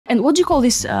And what do you call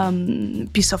this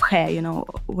piece of hair, you know,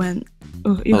 when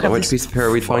you have which this, piece of hair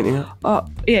are we pointing at?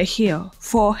 yeah, here,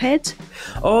 forehead.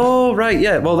 Oh, right,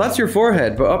 yeah. Well, that's your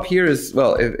forehead, but up here is,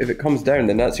 well, if it comes down,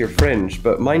 then that's your fringe.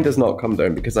 But mine does not come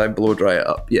down because I blow dry it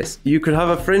up. Yes, you could have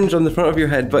a fringe on the front of your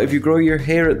head, but if you grow your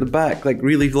hair at the back, like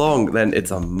really long, then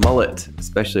it's a mullet,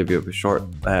 especially if you have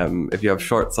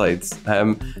short sides.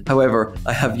 However,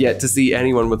 I have yet to see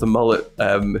anyone with a mullet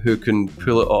who can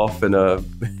pull it off in a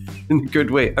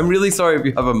good way. I'm really sorry if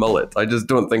you have a mullet. I just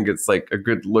don't think it's like a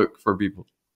good look for people.